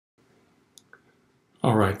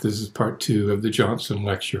All right, this is part 2 of the Johnson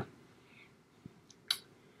lecture.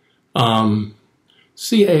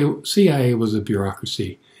 CIA was a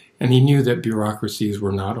bureaucracy, and he knew that bureaucracies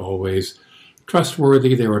were not always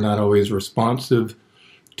trustworthy. They were not always responsive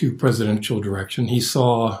to presidential direction. He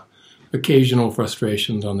saw occasional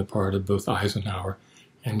frustrations on the part of both Eisenhower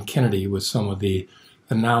and Kennedy with some of the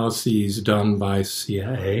analyses done by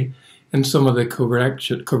CIA and some of the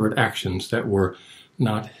covert actions that were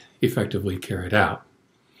not effectively carried out.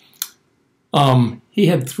 He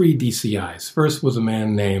had 3 DCIs. First was a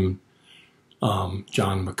man named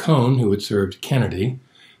John McCone, who had served Kennedy.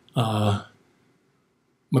 McCone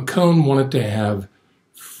wanted to have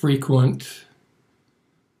frequent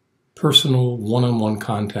personal one-on-one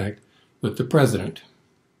contact with the president.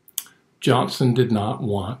 Johnson did not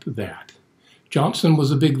want that. Johnson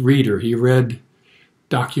was a big reader. He read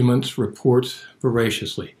documents, reports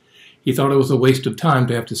voraciously. He thought it was a waste of time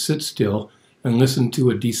to have to sit still and listen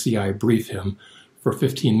to a DCI brief him for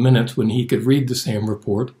 15 minutes when he could read the same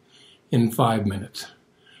report in 5 minutes.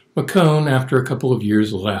 McCone, after a couple of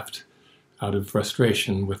years, left out of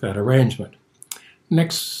frustration with that arrangement.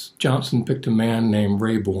 Next, Johnson picked a man named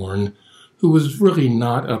Rayborn, who was really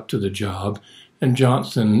not up to the job, and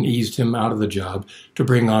Johnson eased him out of the job to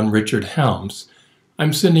bring on Richard Helms.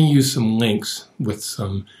 I'm sending you some links with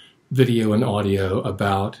some video and audio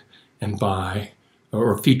about and by,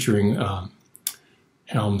 or featuring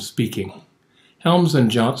Helms speaking. Helms and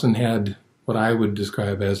Johnson had what I would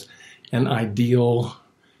describe as an ideal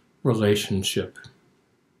relationship.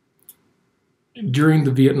 During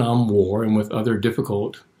the Vietnam War and with other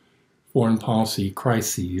difficult foreign policy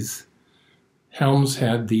crises, Helms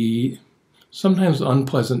had the sometimes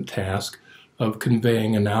unpleasant task of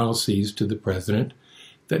conveying analyses to the president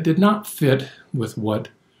that did not fit with what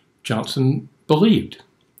Johnson believed.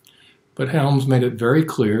 But Helms made it very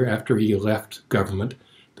clear after he left government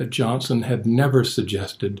that Johnson had never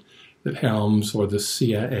suggested that Helms or the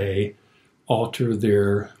CIA alter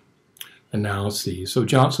their analyses. So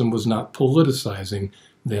Johnson was not politicizing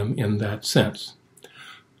them in that sense.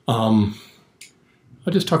 I'll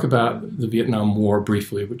just talk about the Vietnam War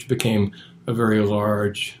briefly, which became a very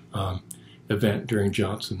large event during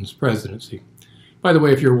Johnson's presidency. By the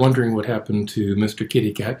way, if you're wondering what happened to Mr.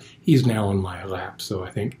 Kitty Cat, he's now on my lap, so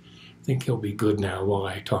I think he'll be good now while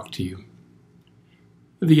I talk to you.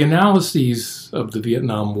 The analyses of the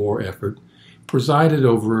Vietnam War effort, presided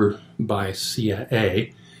over by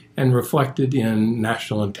CIA and reflected in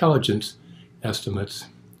national intelligence estimates,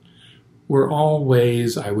 were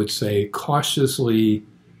always, I would say, cautiously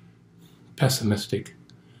pessimistic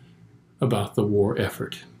about the war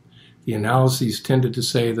effort. The analyses tended to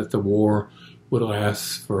say that the war would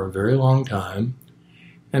last for a very long time,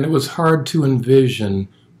 and it was hard to envision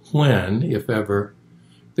when, if ever,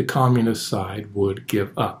 the communist side would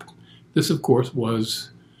give up. This, of course,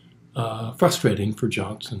 was frustrating for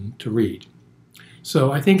Johnson to read.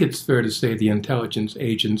 So I think it's fair to say the intelligence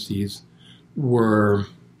agencies were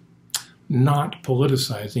not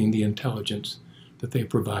politicizing the intelligence that they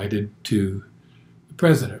provided to the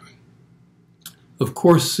president. Of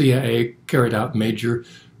course, CIA carried out major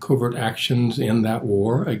covert actions in that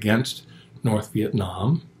war against North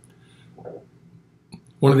Vietnam.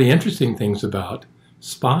 One of the interesting things about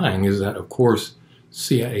spying is that, of course,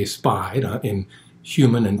 CIA spied in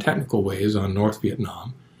human and technical ways on North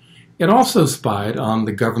Vietnam. It also spied on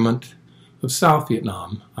the government of South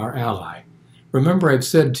Vietnam, our ally. Remember, I've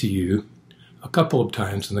said to you a couple of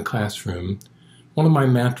times in the classroom, one of my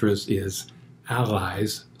mantras is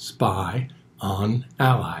allies spy on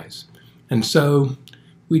allies. And so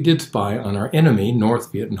we did spy on our enemy,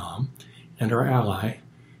 North Vietnam, and our ally,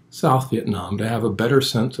 South Vietnam, to have a better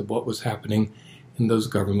sense of what was happening in those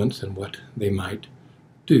governments and what they might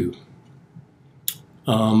do.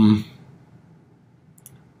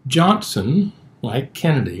 Johnson, like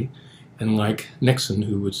Kennedy and like Nixon,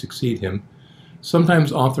 who would succeed him,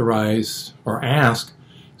 sometimes authorized or asked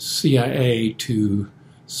CIA to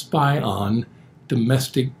spy on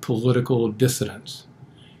domestic political dissidents.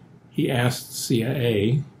 He asked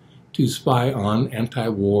CIA to spy on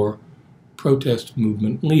anti-war protest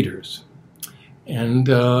movement leaders. And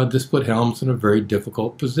this put Helms in a very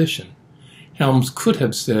difficult position. Helms could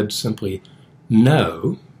have said simply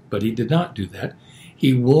no, but he did not do that.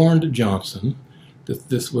 He warned Johnson that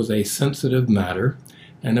this was a sensitive matter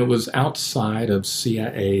and it was outside of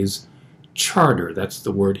CIA's charter. That's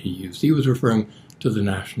the word he used. He was referring to the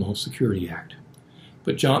National Security Act.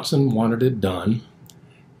 But Johnson wanted it done,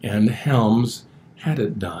 and Helms had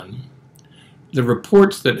it done. The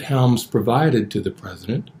reports that Helms provided to the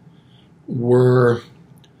president were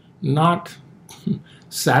not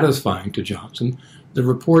satisfying to Johnson. The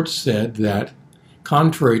report said that,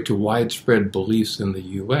 contrary to widespread beliefs in the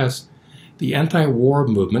U.S., the anti-war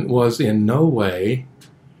movement was in no way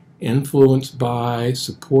influenced by,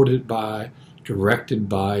 supported by, directed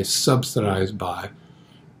by, subsidized by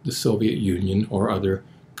the Soviet Union or other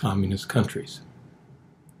communist countries.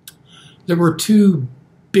 There were two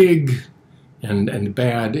big and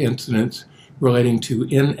bad incidents relating to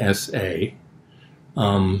NSA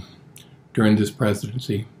during this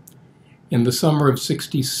presidency. In the summer of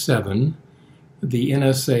 '67, the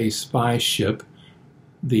NSA spy ship,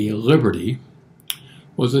 the Liberty,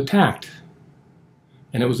 was attacked.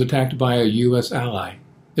 And it was attacked by a U.S. ally,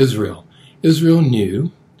 Israel. Israel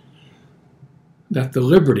knew that the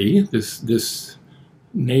Liberty, this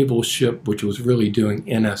naval ship which was really doing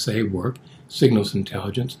NSA work, signals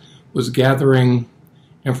intelligence, was gathering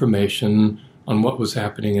information on what was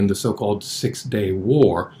happening in the so-called Six-Day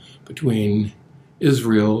War between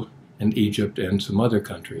Israel and Egypt and some other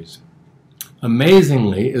countries.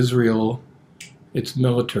 Amazingly, Israel, its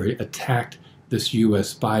military, attacked this U.S.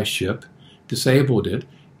 spy ship, disabled it,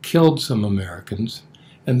 killed some Americans,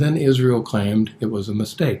 and then Israel claimed it was a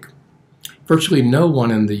mistake. Virtually no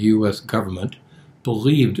one in the U.S. government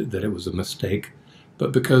believed that it was a mistake,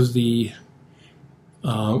 but because the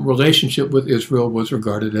relationship with Israel was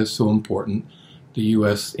regarded as so important, the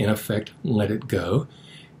U.S. in effect let it go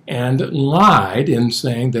and lied in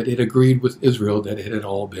saying that it agreed with Israel that it had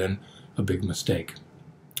all been a big mistake.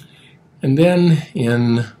 And then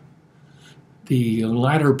in the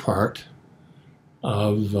latter part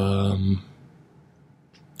of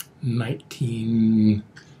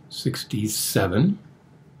 1967,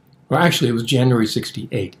 or actually it was January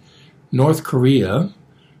 '68, North Korea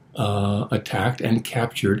attacked and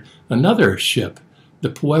captured another ship, the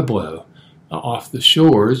Pueblo, off the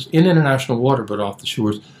shores, in international water, but off the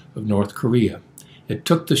shores of North Korea. It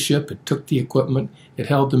took the ship, it took the equipment, it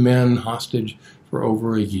held the men hostage for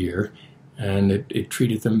over a year, and it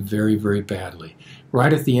treated them very, very badly.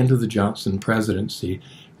 Right at the end of the Johnson presidency,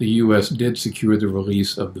 the U.S. did secure the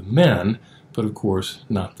release of the men, but of course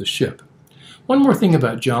not the ship. One more thing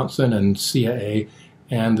about Johnson and CIA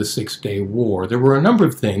and the Six-Day War. There were a number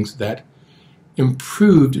of things that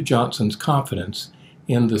improved Johnson's confidence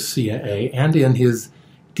in the CIA and in his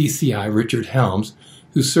DCI, Richard Helms,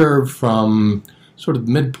 who served from sort of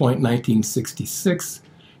midpoint 1966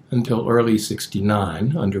 until early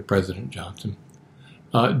 '69 under President Johnson.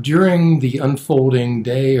 During the unfolding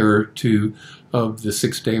day or two of the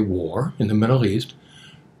Six-Day War in the Middle East,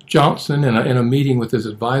 Johnson, in a meeting with his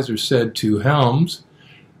advisors, said to Helms,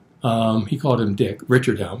 he called him Dick,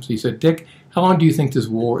 Richard Helms, he said, "Dick, how long do you think this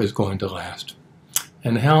war is going to last?"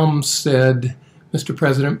 And Helms said, "Mr.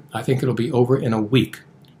 President, I think it'll be over in a week."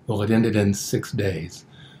 Well, it ended in 6 days.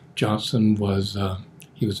 Johnson was,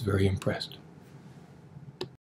 he was very impressed.